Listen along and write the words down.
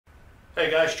Hey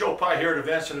guys, Joe Pye here at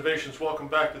Advanced Innovations. Welcome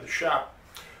back to the shop.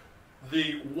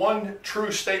 The one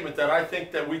true statement that I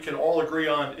think that we can all agree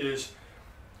on is,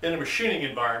 in a machining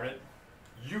environment,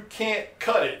 you can't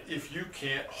cut it if you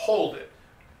can't hold it.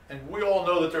 And we all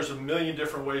know that there's a million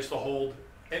different ways to hold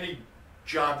any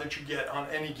job that you get on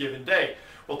any given day.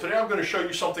 Well, today I'm going to show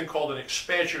you something called an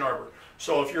expansion arbor.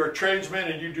 So if you're a tradesman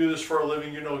and you do this for a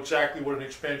living, you know exactly what an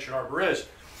expansion arbor is.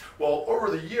 Well,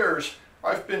 over the years,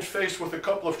 I've been faced with a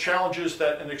couple of challenges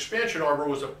that an expansion arbor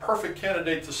was a perfect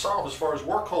candidate to solve as far as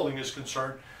work holding is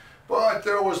concerned, but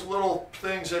there was little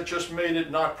things that just made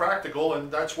it not practical,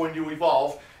 and that's when you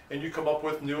evolve and you come up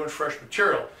with new and fresh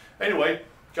material. Anyway,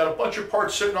 got a bunch of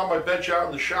parts sitting on my bench out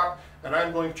in the shop, and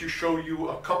I'm going to show you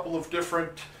a couple of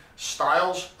different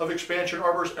styles of expansion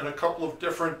arbors and a couple of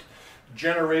different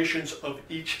generations of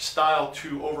each style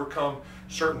to overcome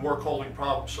certain work holding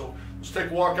problems. So let's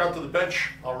take a walk out to the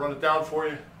bench. I'll run it down for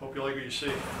you. Hope you like what you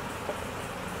see.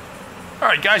 All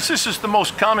right guys, this is the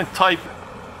most common type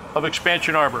of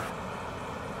expansion arbor.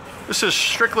 This is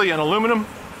strictly an aluminum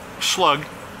slug.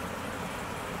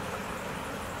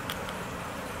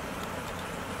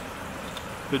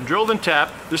 Been drilled and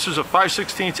tapped. This is a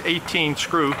 5/16 18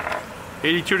 screw,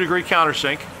 82-degree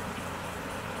countersink.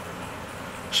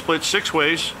 Split 6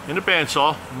 ways in a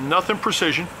bandsaw, nothing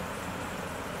precision.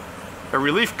 A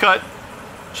relief cut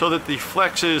so that the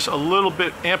flex is a little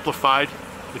bit amplified.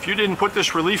 If you didn't put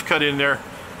this relief cut in there,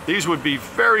 these would be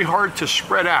very hard to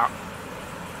spread out.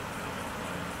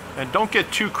 And don't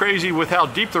get too crazy with how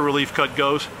deep the relief cut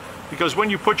goes, because when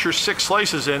you put your 6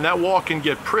 slices in, that wall can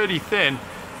get pretty thin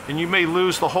and you may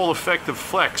lose the whole effect of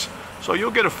flex. So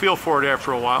you'll get a feel for it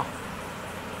after a while.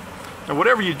 And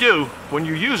whatever you do, when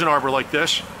you use an arbor like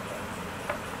this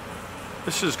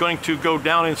is going to go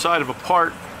down inside of a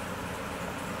part,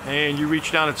 and you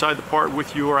reach down inside the part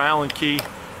with your Allen key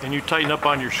and you tighten up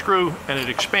on your screw, and it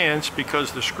expands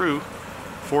because the screw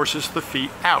forces the feet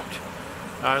out.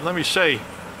 Let me say,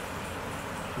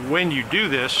 when you do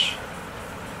this,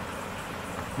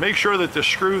 make sure that the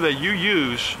screw that you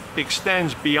use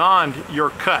extends beyond your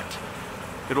cut.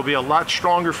 It'll be a lot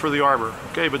stronger for the arbor.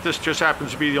 Okay, but this just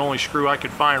happens to be the only screw I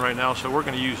could find right now, so we're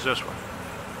going to use this one.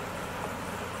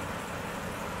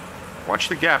 Watch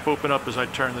the gap open up as I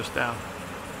turn this down.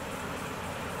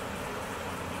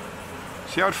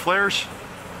 See how it flares?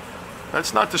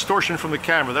 That's not distortion from the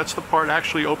camera. That's the part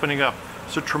actually opening up.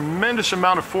 It's a tremendous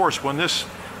amount of force when this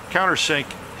countersink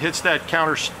hits that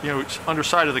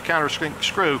underside of the countersink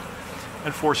screw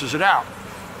and forces it out.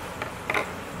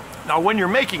 Now, when you're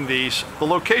making these, the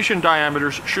location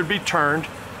diameters should be turned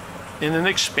in an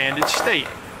expanded state.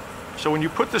 So when you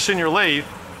put this in your lathe,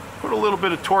 put a little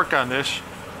bit of torque on this,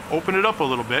 open it up a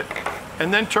little bit,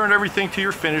 and then turn everything to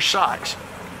your finished size.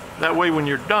 That way, when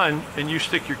you're done and you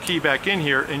stick your key back in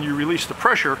here and you release the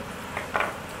pressure,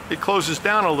 it closes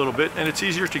down a little bit and it's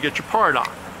easier to get your part on.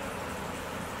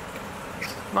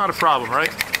 Not a problem,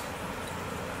 right?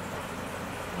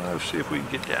 Let's see if we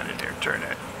can get down in there, turn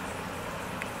that.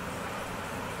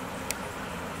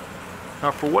 Now,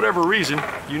 for whatever reason,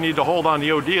 you need to hold on the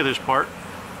OD of this part,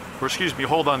 or excuse me,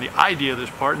 hold on the ID of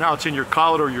this part. Now it's in your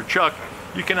collet or your chuck.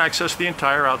 You can access the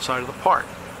entire outside of the part.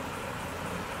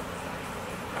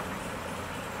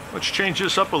 Let's change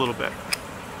this up a little bit.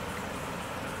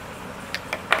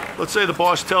 Let's say the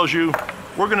boss tells you,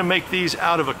 we're going to make these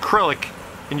out of acrylic,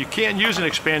 and you can't use an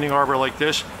expanding arbor like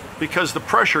this because the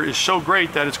pressure is so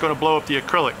great that it's going to blow up the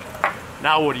acrylic.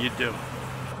 Now what do?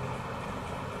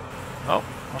 Well,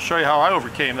 I'll show you how I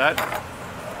overcame that.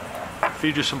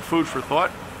 Feed you some food for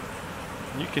thought.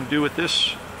 You can do with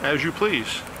this as you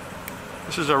please.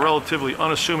 This is a relatively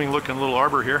unassuming looking little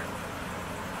arbor here.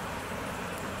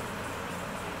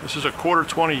 This is a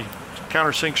 1/4-20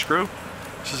 countersink screw.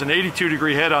 This is an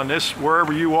 82-degree head on this.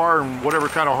 Wherever you are and whatever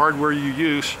kind of hardware you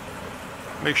use,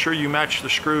 make sure you match the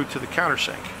screw to the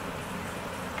countersink.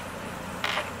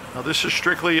 Now this is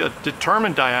strictly a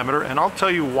determined diameter, and I'll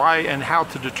tell you why and how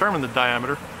to determine the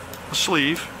diameter. A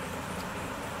sleeve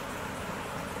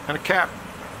and a cap.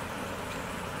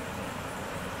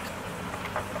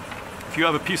 If you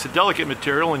have a piece of delicate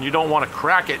material and you don't want to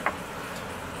crack it,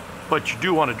 but you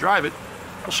do want to drive it,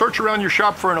 well, search around your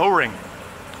shop for an O-ring.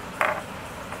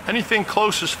 Anything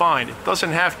close is fine. It doesn't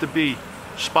have to be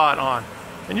spot on.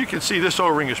 And you can see this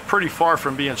O-ring is pretty far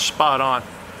from being spot on.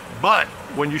 But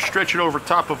when you stretch it over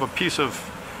top of a piece of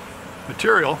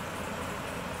material,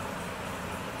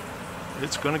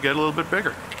 it's going to get a little bit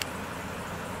bigger.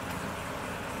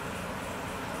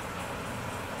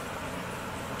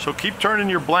 So keep turning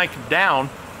your blank down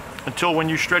until when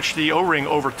you stretch the O-ring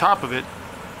over top of it,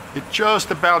 it just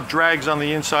about drags on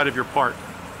the inside of your part.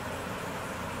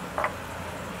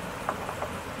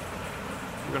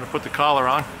 put the collar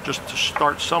on just to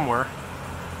start somewhere.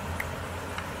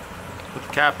 Put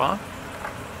the cap on.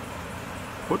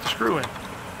 Put the screw in.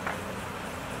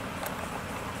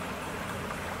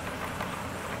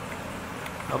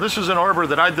 Now this is an arbor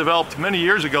that I developed many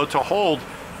years ago to hold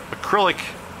acrylic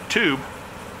tube,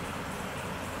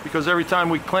 because every time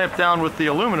we clamped down with the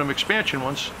aluminum expansion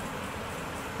ones,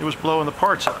 it was blowing the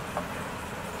parts up.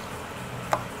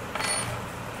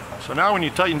 So now when you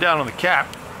tighten down on the cap,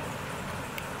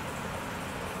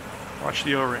 watch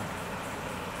the O-ring.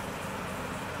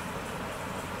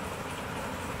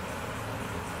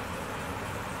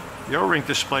 The O-ring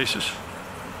displaces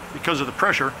because of the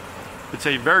pressure. It's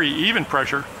a very even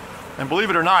pressure, and believe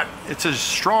it or not, it's as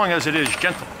strong as it is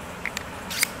gentle.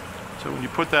 So when you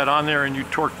put that on there and you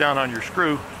torque down on your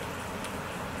screw,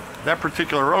 that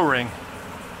particular O-ring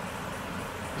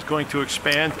is going to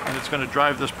expand, and it's going to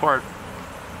drive this part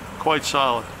quite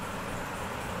solid.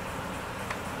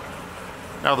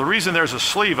 Now the reason there's a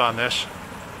sleeve on this,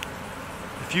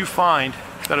 if you find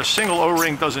that a single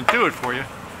O-ring doesn't do it for you,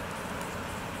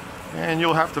 and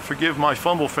you'll have to forgive my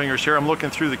fumble fingers here, I'm looking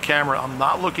through the camera, I'm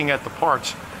not looking at the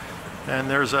parts, and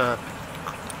there's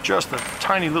just a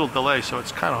tiny little delay, so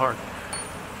it's kind of hard.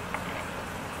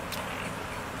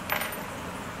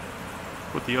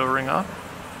 Put the O-ring on.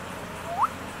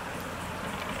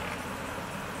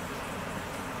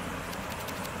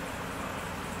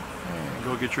 And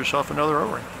go get yourself another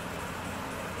O-ring.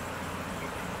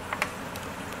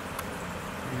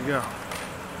 There you go.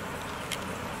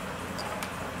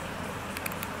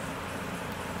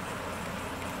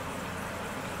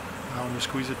 Now when you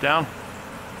squeeze it down,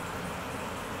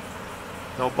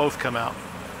 they'll both come out.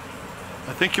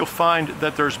 I think you'll find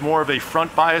that there's more of a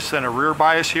front bias than a rear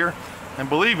bias here. And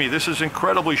believe me, this is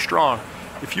incredibly strong.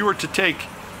 If you were to take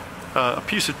a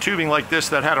piece of tubing like this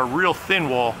that had a real thin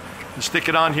wall and stick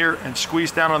it on here and squeeze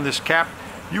down on this cap,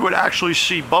 you would actually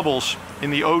see bubbles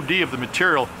in the OD of the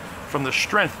material from the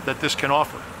strength that this can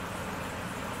offer.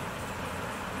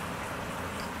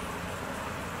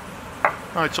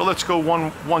 All right, so let's go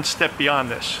one step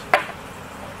beyond this.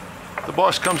 The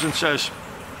boss comes and says,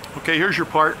 okay, here's your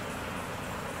part.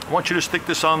 I want you to stick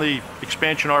this on the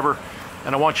expansion arbor,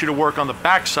 and I want you to work on the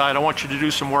back side. I want you to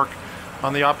do some work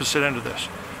on the opposite end of this.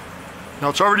 Now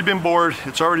it's already been bored,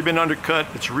 it's already been undercut,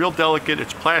 it's real delicate,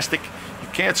 it's plastic. You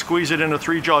can't squeeze it in a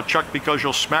 3-jaw chuck because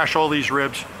you'll smash all these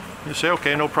ribs. You say,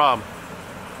 okay, no problem.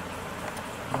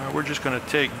 We're just gonna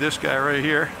take this guy right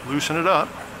here, loosen it up,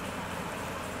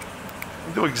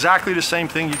 and do exactly the same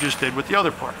thing you just did with the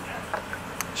other part.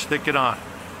 Stick it on.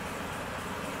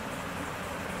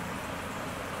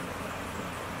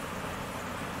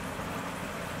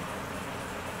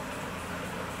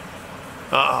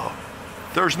 Uh-oh,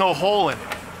 there's no hole in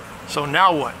it. So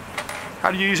now what?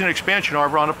 How do you use an expansion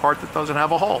arbor on a part that doesn't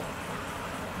have a hole?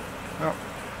 Well,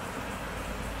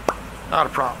 not a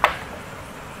problem.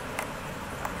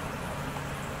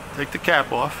 Take the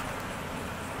cap off.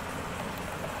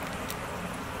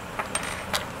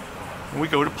 And we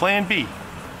go to Plan B.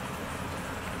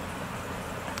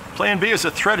 Plan B is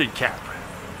a threaded cap.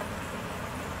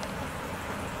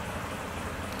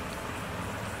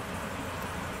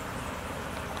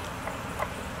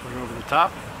 Bring over the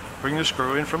top, bring the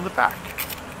screw in from the back.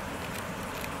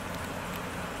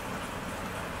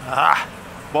 Ah,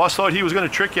 boss thought he was going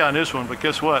to trick you on this one, but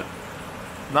guess what?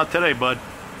 Not today, bud.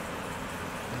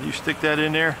 You stick that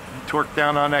in there, you torque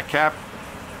down on that cap.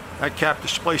 That cap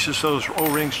displaces those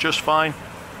O-rings just fine.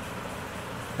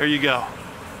 There you go.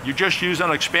 You just used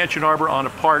an expansion arbor on a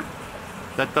part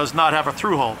that does not have a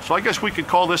through hole. So I guess we could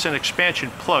call this an expansion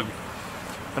plug.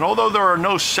 And although there are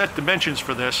no set dimensions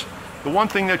for this, the one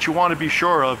thing that you want to be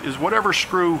sure of is whatever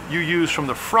screw you use from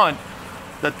the front,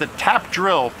 that the tap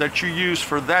drill that you use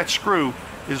for that screw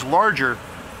is larger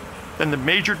than the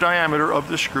major diameter of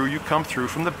the screw you come through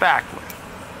from the back with.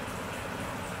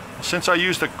 Since I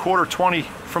used a 1/4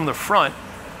 from the front,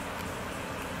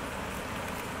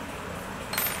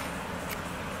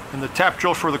 and the tap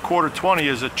drill for the 1/4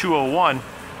 is a 201.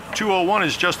 201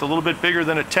 is just a little bit bigger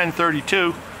than a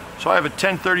 1032, so I have a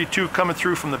 1032 coming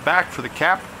through from the back for the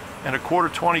cap, and a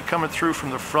 1/4 coming through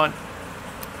from the front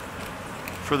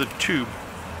for the tube.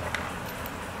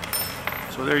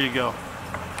 So there you go.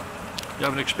 You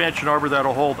have an expansion arbor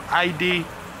that'll hold ID,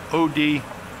 OD,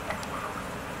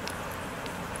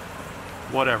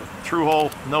 whatever. Through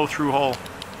hole, no through hole,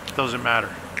 doesn't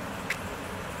matter.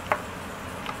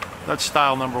 That's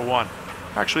style number 1.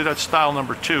 Actually, that's style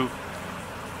number 2.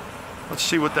 Let's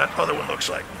see what that other one looks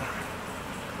like.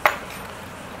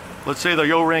 Let's say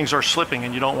the O-rings are slipping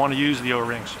and you don't want to use the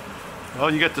O-rings.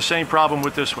 Well, you get the same problem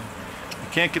with this one. You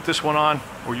can't get this one on,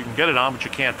 or you can get it on, but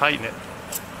you can't tighten it,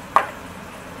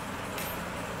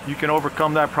 you can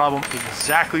overcome that problem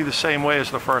exactly the same way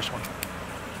as the first one.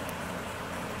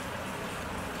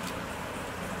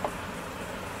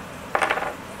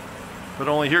 But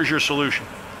only here's your solution.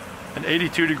 An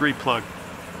 82-degree plug.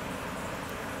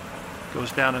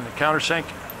 Goes down in the countersink.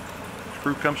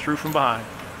 Screw comes through from behind.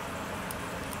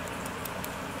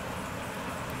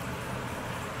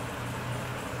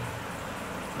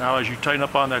 Now as you tighten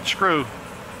up on that screw,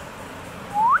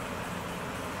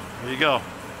 there you go.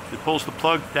 It pulls the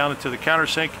plug down into the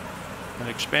countersink and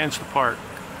expands the part.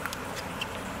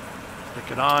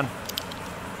 Stick it on,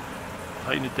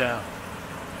 tighten it down.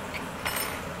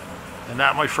 And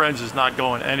that, my friends, is not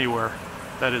going anywhere.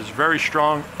 That is very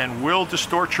strong and will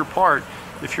distort your part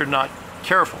if you're not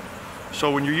careful.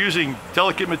 So when you're using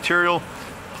delicate material,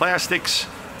 plastics,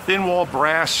 thin wall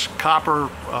brass, copper,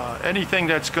 anything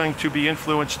that's going to be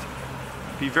influenced,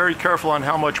 be very careful on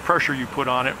how much pressure you put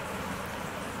on it.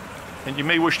 And you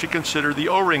may wish to consider the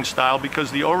O-ring style,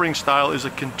 because the O-ring style is a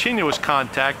continuous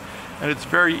contact and it's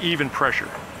very even pressure.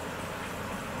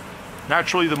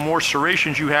 Naturally, the more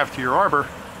serrations you have to your arbor,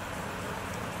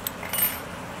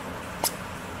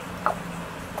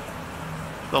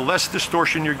 the less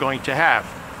distortion you're going to have.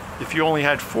 If you only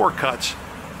had 4 cuts,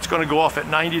 it's going to go off at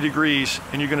 90 degrees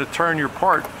and you're going to turn your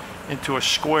part into a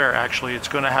square. Actually, it's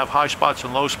going to have high spots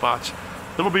and low spots.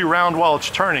 It'll be round while it's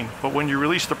turning, but when you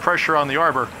release the pressure on the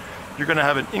arbor, you're going to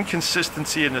have an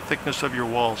inconsistency in the thickness of your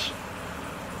walls.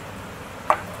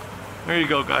 There you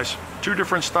go, guys. 2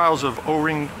 different styles of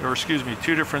O-ring, or excuse me,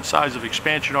 2 different sizes of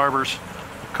expansion arbors.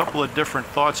 A couple of different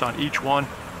thoughts on each one.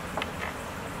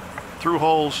 Through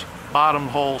holes, bottom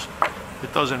holes,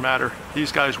 it doesn't matter.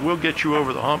 These guys will get you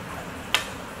over the hump.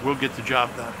 Will get the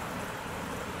job done.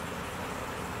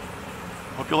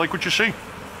 Hope you like what you see.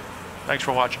 Thanks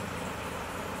for watching.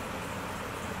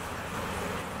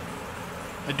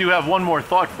 I do have one more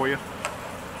thought for you.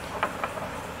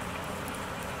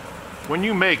 When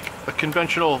you make a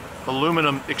conventional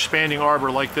aluminum expanding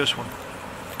arbor like this one,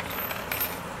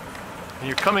 and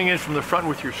you're coming in from the front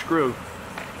with your screw,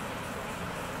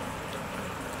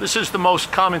 this is the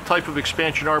most common type of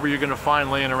expansion arbor you're going to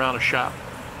find laying around a shop.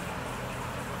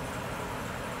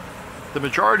 The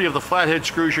majority of the flathead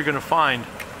screws you're going to find,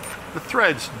 the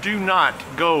threads do not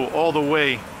go all the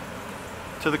way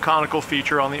to the conical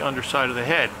feature on the underside of the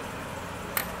head.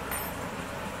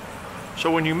 So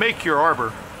when you make your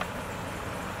arbor,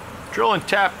 drill and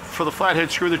tap for the flathead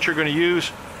screw that you're going to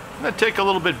use, and then take a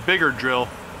little bit bigger drill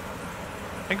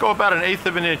and go about 1/8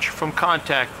 of an inch from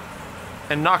contact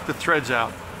and knock the threads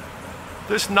out.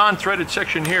 This non-threaded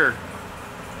section here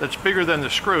that's bigger than the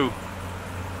screw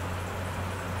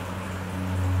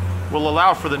will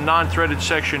allow for the non-threaded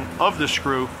section of the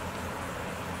screw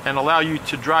and allow you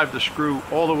to drive the screw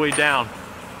all the way down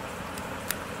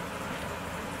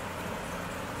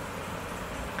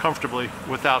comfortably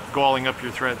without galling up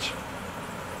your threads.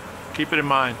 Keep it in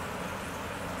mind.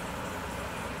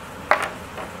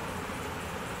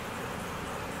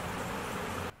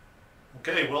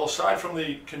 Okay, well, aside from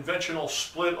the conventional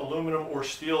split aluminum or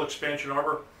steel expansion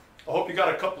arbor, I hope you got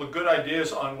a couple of good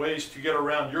ideas on ways to get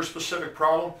around your specific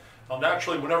problem. Now,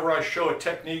 naturally, whenever I show a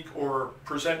technique or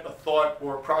present a thought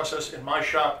or a process in my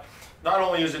shop, not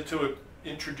only is it to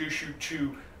introduce you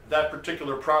to that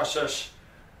particular process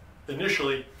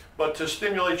initially, but to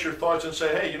stimulate your thoughts and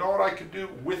say, hey, you know what I could do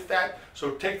with that?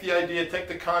 So take the idea, take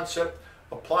the concept,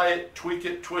 apply it, tweak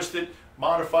it, twist it,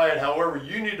 modify it however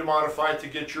you need to modify it to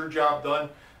get your job done,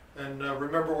 and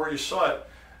remember where you saw it.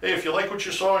 Hey, if you like what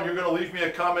you saw and you're going to leave me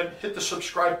a comment, hit the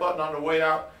subscribe button on the way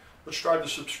out. Let's drive the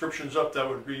subscriptions up. That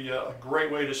would be a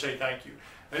great way to say thank you.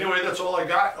 Anyway, that's all I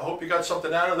got. I hope you got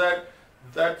something out of that.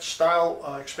 That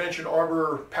style expansion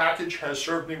arbor package has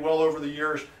served me well over the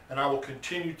years, and I will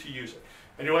continue to use it.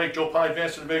 Anyway, Joe Pye,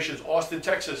 Advanced Innovations, Austin,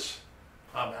 Texas.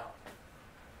 I'm out.